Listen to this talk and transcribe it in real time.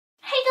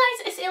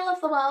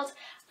of the world.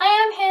 I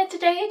am here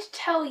today to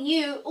tell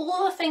you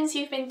all the things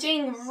you've been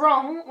doing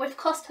wrong with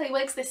cosplay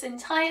wigs this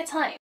entire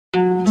time.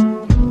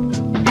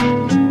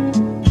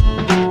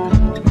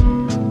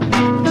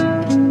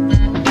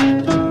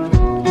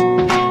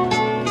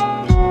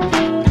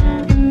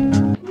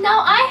 Now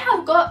I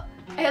have got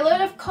a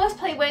load of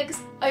cosplay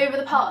wigs over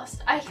the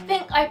past. I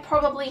think I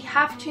probably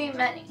have too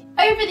many.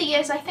 Over the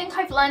years I think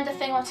I've learned a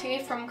thing or two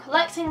from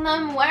collecting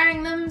them,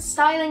 wearing them,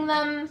 styling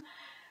them,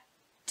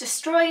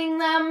 destroying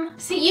them,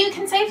 so you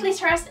can safely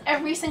trust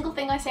every single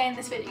thing I say in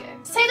this video.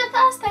 So the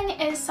first thing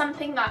is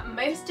something that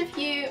most of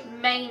you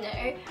may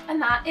know, and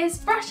that is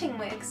brushing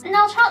wigs.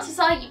 Now chances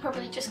are you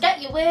probably just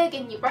get your wig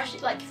and you brush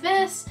it like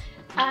this,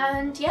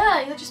 and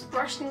yeah, you're just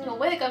brushing your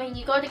wig. I mean,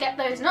 you gotta get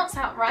those knots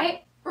out,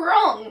 right?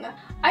 Wrong!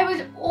 I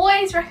would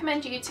always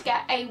recommend you to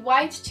get a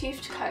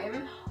wide-toothed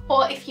comb,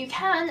 or if you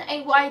can,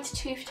 a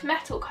wide-toothed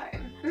metal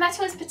comb.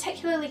 Metal is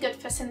particularly good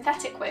for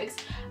synthetic wigs,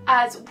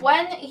 as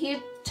when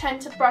you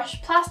tend to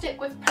brush plastic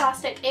with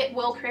plastic, it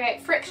will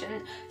create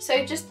friction.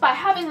 So just by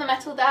having the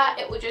metal there,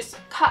 it will just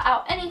cut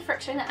out any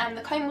friction and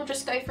the comb will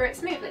just go through it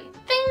smoothly.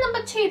 Thing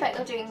number two that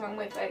you're doing wrong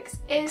with wigs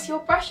is you're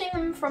brushing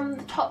them from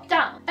the top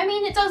down. I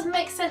mean, it does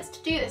make sense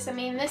to do this. I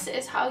mean, this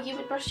is how you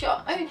would brush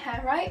your own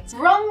hair, right?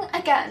 Wrong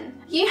again.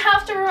 You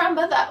have to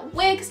remember that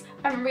wigs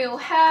and real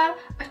hair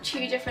are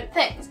two different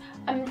things.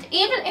 And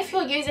even if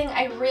you're using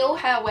a real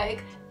hair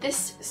wig,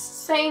 this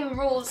same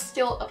rules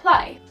still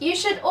apply. You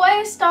should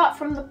always start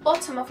from the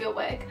bottom of your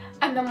wig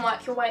and then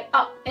work your way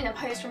up, in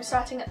opposed from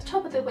starting at the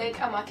top of the wig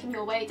and working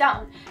your way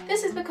down.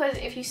 This is because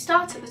if you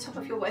start at the top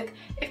of your wig,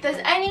 if there's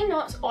any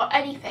knots or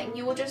anything,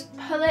 you will just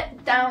pull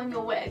it down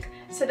your wig.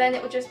 So then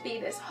it will just be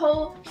this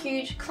whole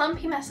huge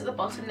clumpy mess at the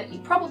bottom that you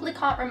probably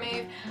can't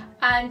remove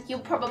and you'll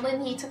probably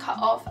need to cut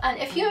off. And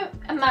if you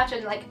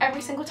imagine, like,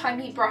 every single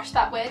time you brush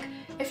that wig,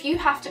 if you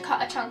have to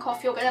cut a chunk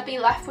off, you're going to be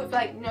left with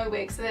like no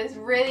wig, so there's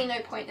really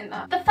no point in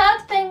that. The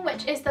third thing,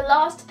 which is the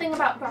last thing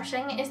about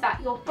brushing, is that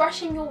you're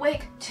brushing your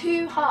wig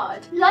too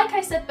hard. Like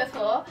I said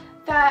before,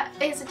 there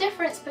is a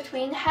difference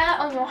between hair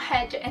on your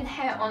head and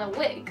hair on a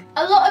wig.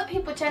 A lot of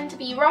people tend to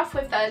be rough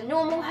with their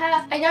normal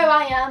hair. I know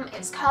I am.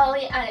 It's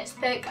curly and it's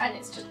thick and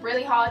it's just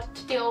really hard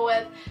to deal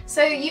with.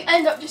 So you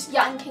end up just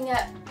yanking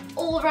it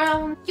all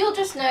around. You'll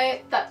just know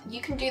that you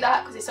can do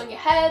that because it's on your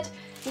head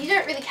and you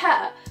don't really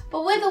care.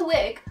 But with a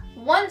wig,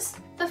 once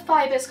the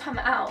fibres come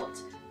out,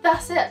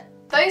 that's it.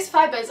 Those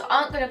fibres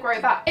aren't going to grow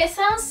back. It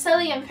sounds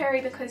silly in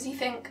theory because you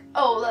think,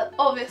 oh, look,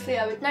 obviously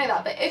I would know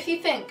that. But if you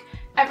think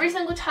every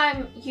single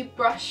time you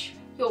brush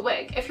your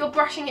wig, if you're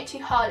brushing it too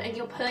hard and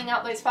you're pulling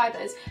out those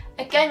fibres,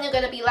 again you're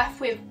going to be left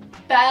with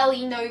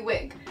barely no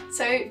wig.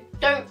 So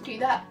don't do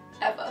that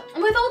ever.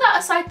 With all that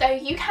aside though,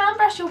 you can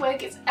brush your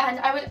wig, and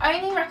I would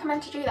only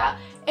recommend to do that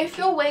if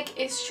your wig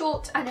is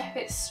short and if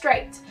it's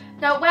straight.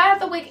 Now where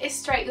the wig is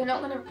straight, you're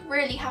not going to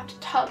really have to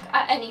tug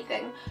at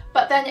anything,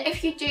 but then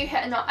if you do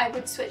hit a knot, I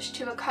would switch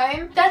to a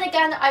comb. Then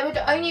again, I would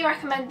only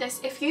recommend this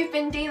if you've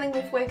been dealing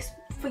with wigs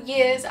for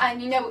years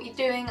and you know what you're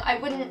doing. I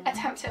wouldn't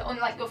attempt it on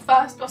like your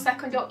first or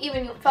second or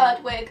even your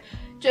third wig.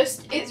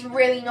 Just, it's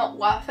really not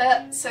worth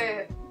it.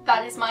 So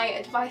that is my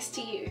advice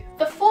to you.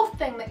 The fourth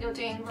thing that you're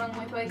doing wrong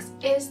with wigs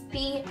is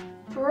the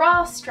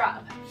bra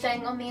strap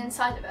thing on the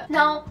inside of it.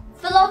 Now,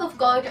 for the love of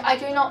God, I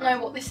do not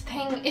know what this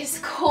thing is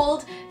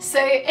called, so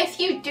if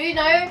you do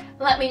know,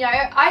 let me know.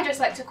 I just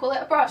like to call it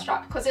a bra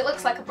strap because it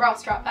looks like a bra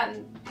strap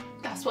and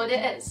that's what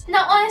it is.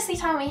 Now honestly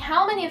tell me,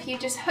 how many of you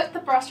just hook the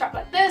bra strap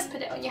like this,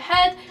 put it on your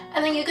head,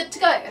 and then you're good to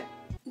go?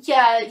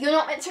 Yeah, you're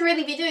not meant to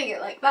really be doing it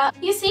like that.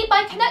 You see,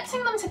 by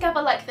connecting them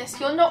together like this,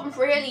 you're not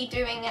really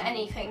doing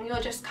anything.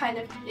 You're just kind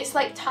of, it's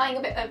like tying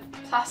a bit of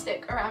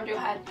plastic around your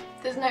head.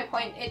 There's no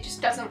point, it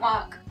just doesn't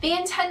work. The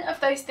intent of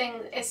those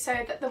things is so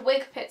that the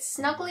wig fits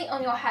snugly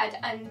on your head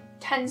and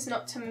tends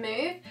not to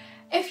move.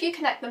 If you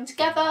connect them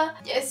together,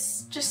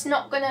 it's just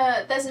not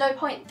gonna, there's no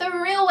point. The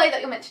real way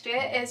that you're meant to do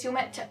it is you're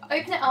meant to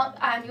open it up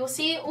and you'll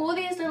see all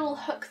these little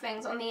hook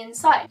things on the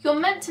inside. You're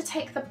meant to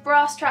take the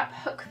bra strap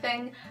hook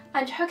thing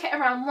and hook it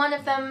around one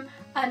of them,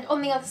 and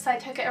on the other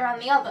side hook it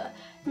around the other.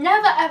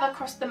 Never ever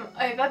cross them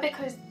over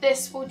because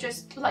this will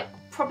just like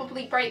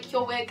probably break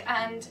your wig,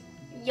 and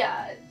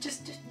yeah,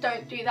 just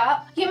don't do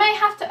that. You may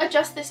have to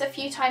adjust this a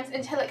few times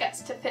until it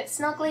gets to fit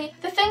snugly.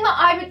 The thing that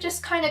I would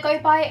just kind of go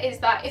by is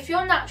that if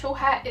your natural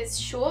hair is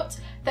short,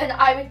 then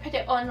I would put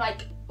it on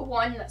like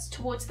one that's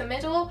towards the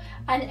middle,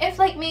 and if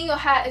like me your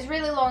hair is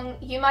really long,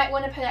 you might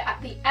want to put it at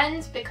the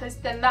end because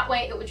then that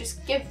way it will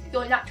just give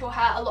your natural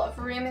hair a lot of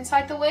room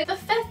inside the wig. The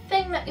fifth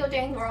thing that you're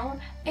doing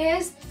wrong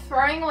is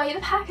throwing away the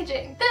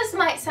packaging. This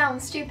might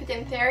sound stupid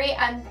in theory,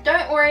 and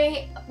don't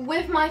worry,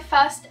 with my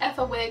first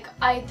ever wig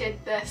I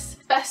did this.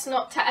 Best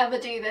not to ever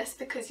do this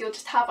because you'll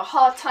just have a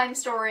hard time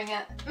storing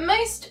it.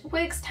 Most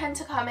wigs tend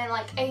to come in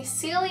like a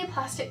sealy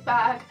plastic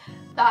bag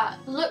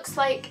that looks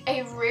like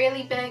a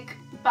really big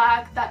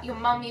bag that your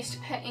mum used to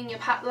put in your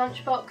packed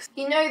lunchbox.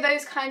 You know,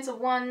 those kinds of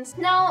ones.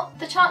 Now,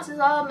 the chances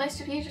are most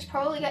of you just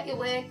probably get your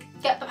wig,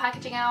 get the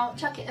packaging out,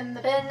 chuck it in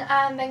the bin,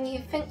 and then you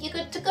think you're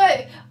good to go.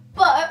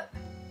 But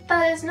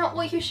That is not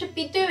what you should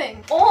be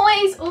doing.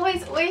 Always,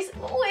 always, always,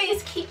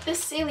 always keep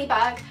this Sealy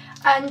bag.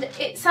 And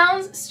it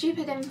sounds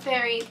stupid in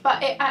theory,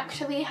 but it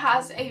actually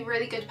has a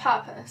really good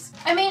purpose.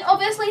 I mean,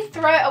 obviously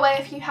throw it away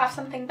if you have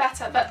something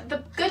better, but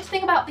the good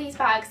thing about these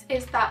bags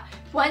is that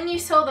when you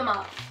sew them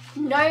up,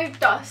 no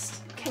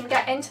dust can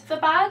get into the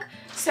bag.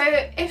 So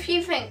if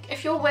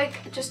your wig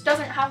just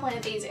doesn't have one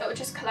of these, it will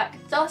just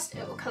collect dust,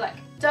 it will collect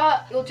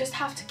dirt, you'll just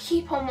have to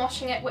keep on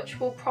washing it, which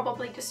will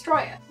probably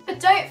destroy it. But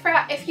don't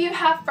fret, if you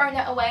have thrown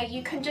it away,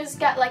 you can just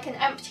get like an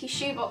empty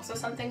shoebox or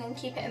something and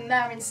keep it in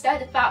there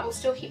instead. That will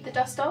still keep the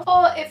dust off.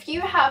 Or if you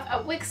have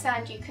a wig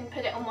stand, you can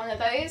put it on one of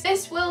those.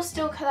 This will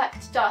still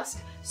collect dust,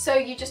 so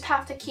you just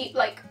have to keep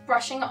like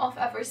brushing it off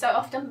every so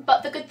often.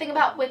 But the good thing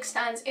about wig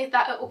stands is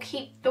that it will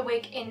keep the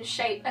wig in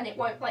shape and it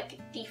won't like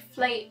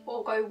deflate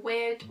or go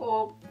weird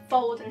or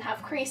fold and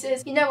have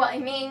creases. You know what I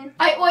mean?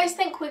 I always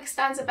think wig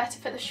stands are better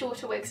for the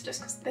shorter wigs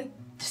just because they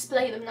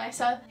display them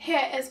nicer.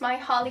 Here is my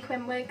Harley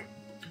Quinn wig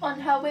on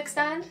her wig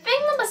stand. Thing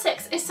number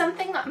 6 is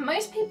something that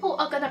most people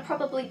are gonna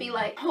probably be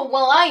like, oh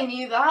well, I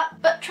knew that.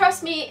 But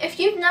trust me, if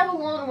you've never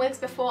worn wigs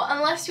before,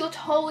 unless you're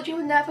told,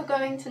 you're never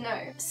going to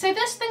know. So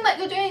this thing that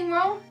you're doing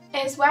wrong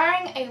is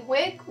wearing a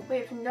wig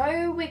with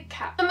no wig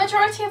cap. The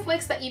majority of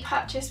wigs that you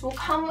purchase will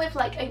come with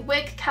like a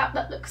wig cap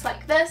that looks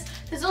like this.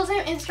 There's also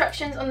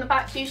instructions on the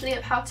back usually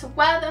of how to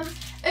wear them.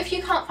 If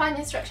you can't find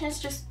instructions,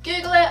 just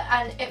Google it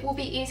and it will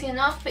be easy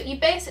enough. But you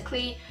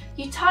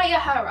tie your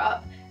hair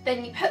up,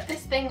 then you put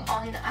this thing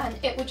on and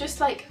it will just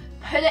like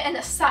put it in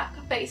a sack,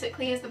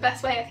 basically, is the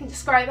best way I can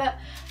describe it.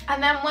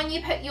 And then when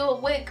you put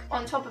your wig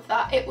on top of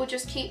that, it will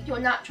just keep your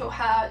natural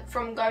hair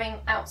from going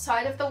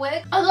outside of the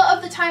wig. A lot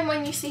of the time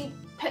when you see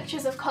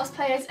pictures of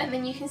cosplayers and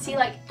then you can see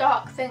like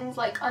dark things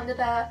like under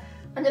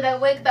their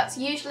wig, that's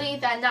usually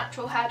their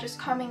natural hair just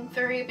coming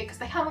through because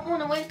they haven't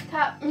worn a wig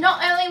cap.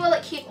 Not only will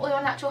it keep all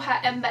your natural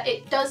hair in, but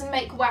it does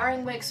make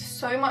wearing wigs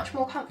so much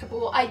more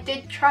comfortable. I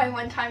did try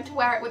one time to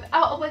wear it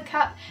without a wig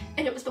cap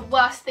and it was the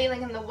worst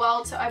feeling in the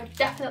world, so I would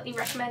definitely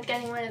recommend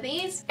getting one of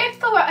these. If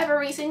for whatever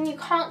reason you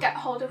can't get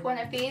hold of one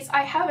of these,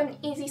 I have an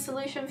easy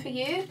solution for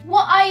you.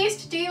 What I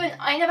used to do when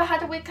I never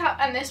had a wig cap,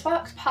 and this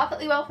works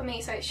perfectly well for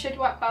me, so it should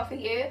work well for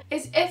you,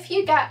 is if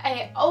you get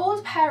an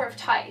old pair of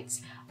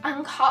tights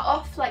and cut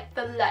off like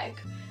the leg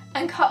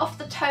and cut off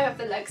the toe of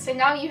the leg, so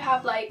now you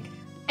have like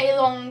a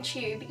long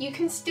tube. You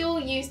can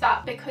still use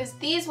that because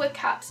these wig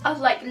caps are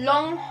like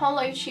long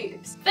hollow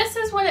tubes. This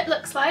is what it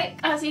looks like.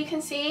 As you can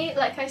see,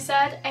 like I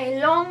said, a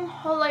long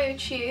hollow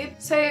tube.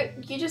 So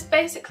you just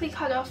basically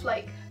cut off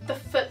like the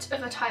foot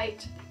of a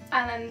tight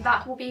and then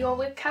that will be your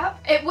wig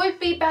cap. It would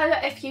be better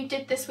if you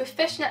did this with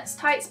fishnets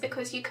tights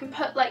because you can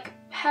put like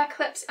hair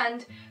clips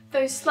and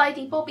those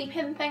slidey bobby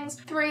pin things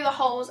through the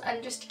holes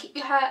and just to keep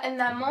your hair in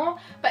there more.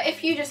 But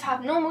if you just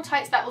have normal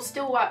tights, that will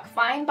still work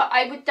fine. But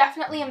I would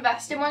definitely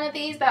invest in one of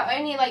these. They're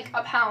only like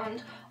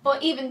 £1 or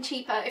even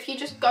cheaper. If you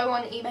just go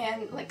on eBay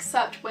and like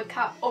search wig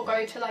cap or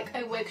go to like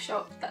a wig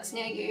shop that's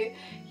near you,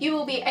 you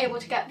will be able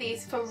to get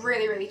these for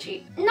really, really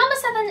cheap. Number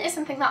 7 is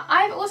something that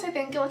I've also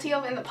been guilty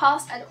of in the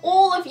past, and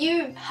all of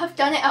you have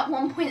done it at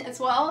one point as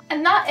well,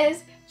 and that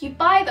is you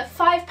buy the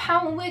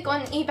 £5 wig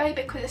on eBay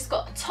because it's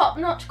got a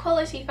top-notch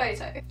quality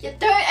photo. You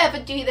don't ever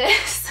do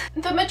this.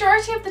 The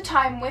majority of the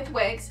time with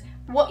wigs,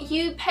 what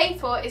you pay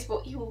for is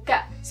what you will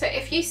get. So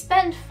if you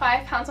spend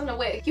 £5 on a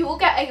wig, you will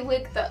get a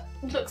wig that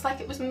looks like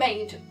it was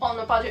made on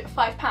a budget of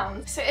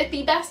 £5. So it'd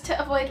be best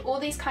to avoid all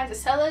these kinds of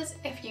sellers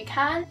if you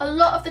can. A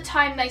lot of the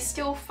time they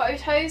steal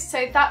photos,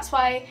 so that's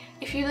why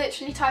if you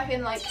literally type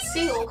in like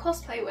seal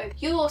cosplay wig,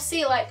 you will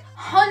see like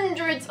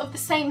hundreds of the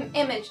same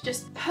image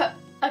just put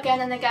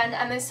again and again,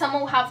 and then some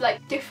will have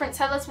like different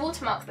sellers'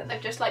 watermarks that they've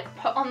just like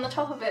put on the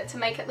top of it to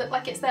make it look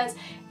like it's theirs.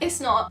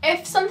 It's not.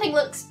 If something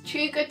looks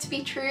too good to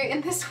be true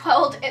in this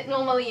world, it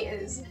normally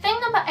is. Thing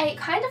number 8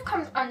 kind of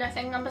comes under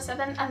thing number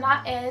 7, and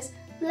that is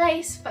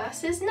lace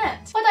versus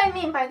net. What I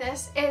mean by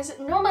this is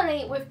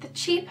normally with the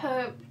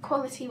cheaper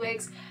quality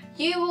wigs,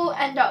 you will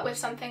end up with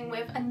something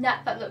with a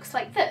net that looks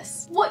like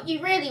this. What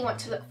you really want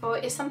to look for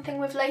is something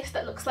with lace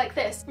that looks like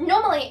this.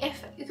 Normally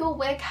if your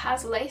wig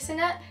has lace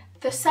in it,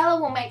 the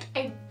seller will make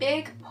a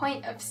big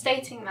point of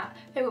stating that.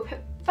 They will put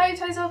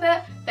photos of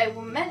it, they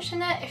will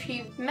mention it. If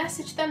you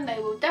message them, they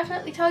will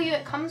definitely tell you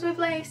it comes with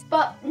lace.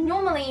 But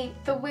normally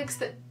the wigs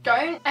that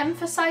don't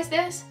emphasize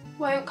this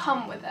won't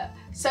come with it.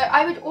 So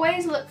I would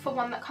always look for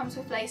one that comes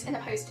with lace in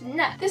opposed to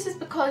net. This is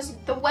because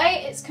the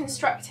way it's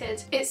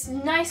constructed, it's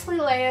nicely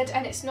layered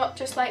and it's not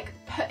just like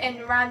put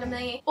in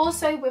randomly.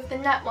 Also with the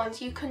net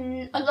ones, you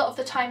can a lot of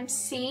the time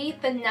see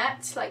the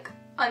net like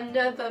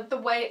under the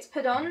way it's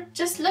put on.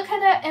 Just look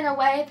at it in a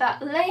way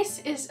that lace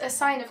is a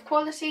sign of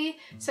quality.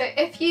 So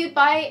if you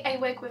buy a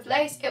wig with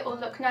lace, it will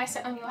look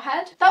nicer on your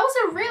head. That was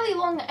a really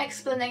long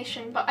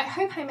explanation, but I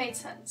hope I made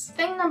sense.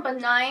 Thing number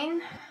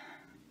 9.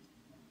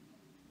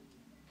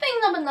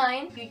 Thing number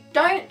 9, you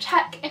don't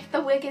check if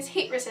the wig is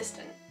heat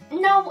resistant.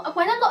 Now,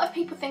 when a lot of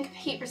people think of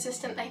heat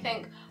resistant, they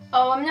think,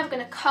 oh, I'm never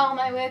going to curl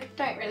my wig,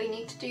 don't really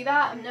need to do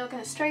that. I'm never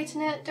going to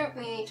straighten it, don't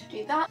really need to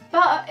do that.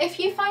 But if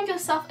you find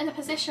yourself in a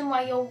position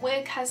where your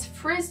wig has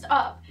frizzed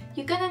up,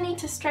 you're gonna need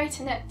to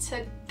straighten it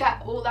to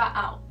get all that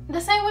out.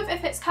 The same with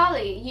if it's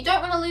curly. You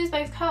don't want to lose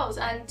those curls,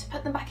 and to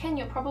put them back in,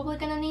 you're probably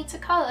gonna need to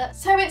curl it.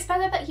 So it's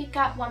better that you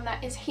get one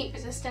that is heat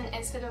resistant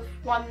instead of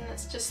one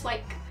that's just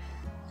like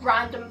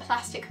random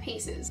plastic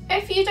pieces.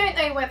 If you don't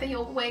know whether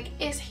your wig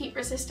is heat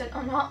resistant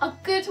or not, a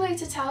good way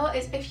to tell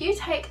is if you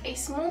take a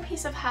small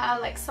piece of hair,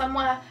 like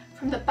somewhere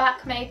from the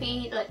back,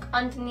 maybe like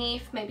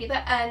underneath, maybe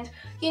the end,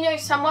 you know,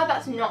 somewhere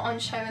that's not on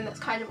show and that's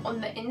kind of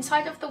on the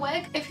inside of the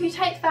wig. If you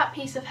take that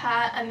piece of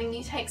hair and then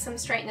you take some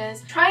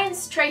straighteners, try and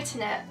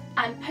straighten it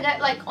and put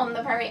it like on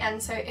the very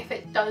end, so if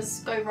it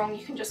does go wrong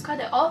you can just cut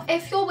it off.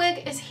 If your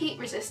wig is heat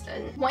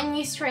resistant, when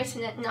you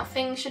straighten it,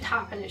 nothing should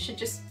happen. It should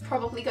just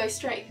probably go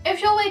straight.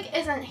 If your wig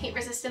isn't heat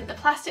resistant, the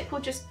plastic will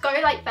just go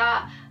like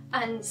that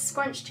and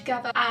scrunch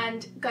together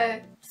and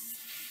go.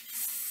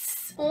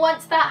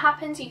 Once that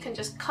happens, you can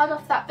just cut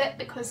off that bit,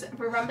 because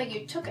remember,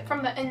 you took it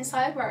from the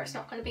inside where it's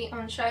not going to be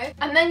on show,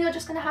 and then you're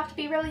just going to have to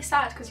be really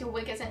sad because your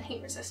wig isn't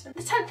heat resistant.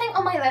 The 10th thing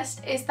on my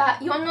list is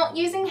that you're not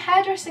using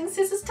hairdressing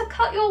scissors to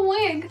cut your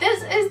wig.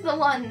 This is the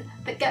one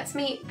that gets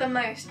me the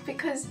most,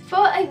 because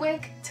for a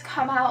wig to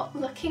come out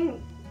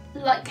looking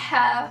like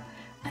hair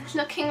and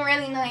looking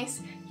really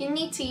nice, you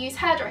need to use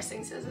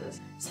hairdressing scissors.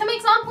 Some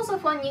examples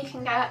of one you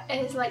can get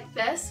is like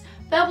this.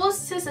 There was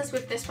scissors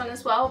with this one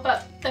as well,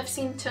 but they've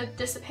seemed to have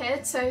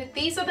disappeared. So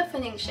these are the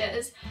thinning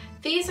shears.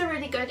 These are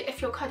really good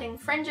if you're cutting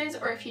fringes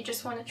or if you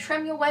just want to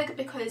trim your wig,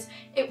 because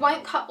it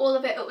won't cut all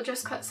of it, it will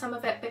just cut some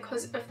of it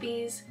because of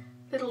these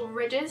little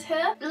ridges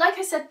here. Like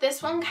I said,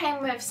 this one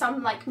came with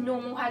some like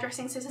normal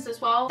hairdressing scissors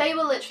as well. They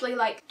were literally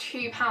like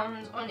 £2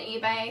 on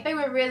eBay. They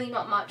were really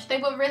not much.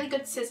 They were really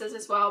good scissors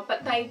as well,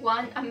 but they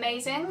weren't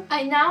amazing.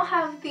 I now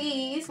have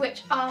these,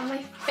 which are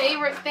my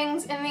favourite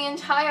things in the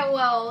entire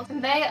world.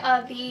 And they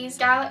are these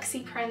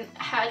galaxy print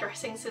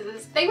hairdressing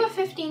scissors. They were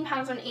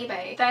 £15 on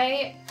eBay.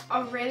 They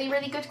are really,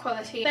 really good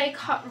quality. They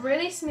cut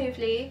really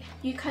smoothly.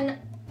 You can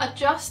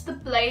adjust the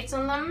blades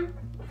on them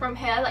from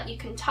here, like you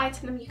can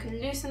tighten them, you can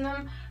loosen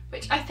them,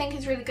 which I think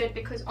is really good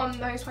because on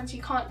those ones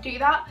you can't do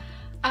that.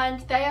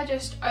 And they are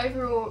just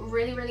overall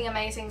really, really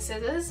amazing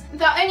scissors.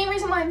 The only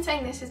reason why I'm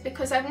saying this is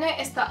because I've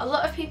noticed that a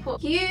lot of people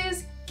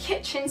use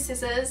kitchen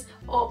scissors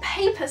or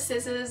paper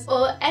scissors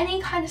or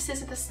any kind of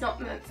scissor that's not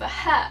meant for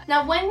hair.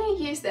 Now when you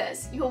use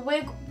this, your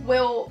wig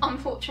will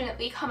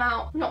unfortunately come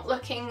out not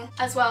looking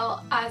as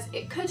well as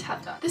it could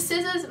have done. The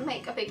scissors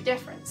make a big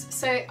difference,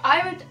 so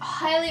I would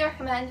highly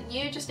recommend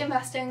you just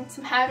investing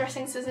some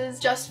hairdressing scissors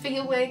just for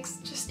your wigs.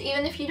 Just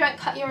even if you don't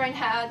cut your own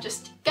hair,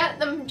 just get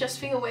them just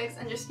for your wigs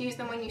and just use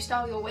them when you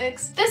style your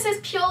wigs. This is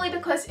purely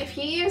because if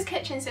you use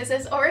kitchen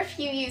scissors or if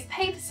you use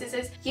paper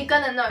scissors, you're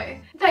gonna know.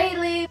 They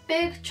leave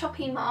big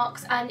choppy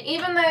marks, and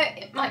even though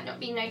it might not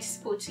be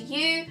noticeable to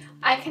you,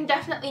 I can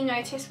definitely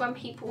notice when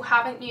people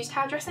haven't used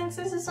hairdressing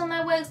scissors on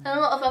their wigs, and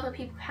a lot of other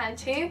people can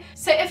too.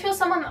 So if you're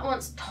someone that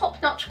wants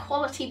top-notch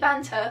quality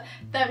banter,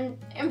 then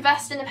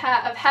invest in a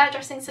pair of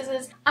hairdressing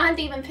scissors and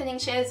even thinning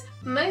shears.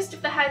 Most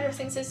of the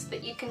hairdressing scissors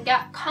that you can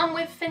get come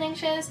with thinning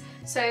shears,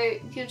 so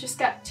you'll just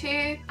get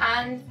two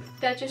and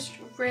they're just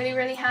really,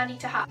 really handy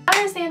to have. That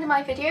is the end of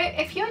my video.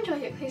 If you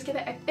enjoyed it, please give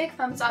it a big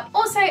thumbs up.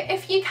 Also,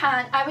 if you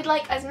can, I would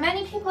like as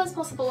many people as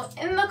possible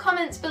in the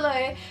comments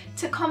below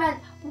to comment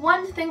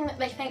one thing that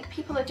they think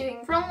people are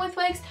doing wrong with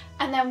wigs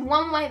and then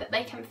one way that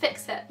they can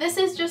fix it. This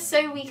is just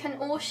so we can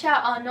all share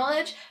our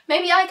knowledge.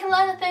 Maybe I can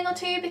learn a thing or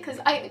two because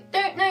I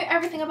don't know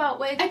everything about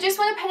wigs. I just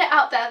want to put it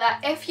out there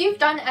that if you've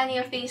done any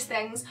of these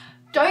things,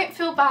 don't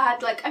feel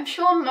bad. Like, I'm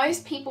sure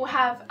most people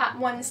have at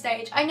one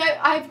stage. I know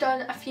I've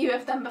done a few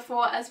of them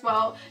before as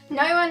well.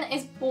 No one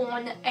is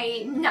born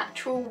a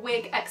natural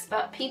wig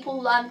expert.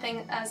 People learn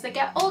things as they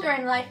get older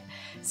in life.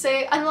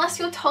 So unless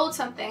you're told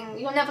something,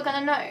 you're never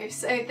gonna know.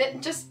 So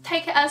just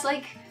take it as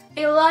like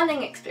a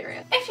learning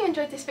experience. If you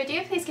enjoyed this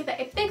video, please give it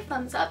a big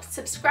thumbs up,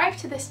 subscribe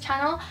to this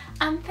channel,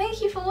 and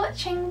thank you for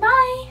watching.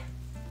 Bye!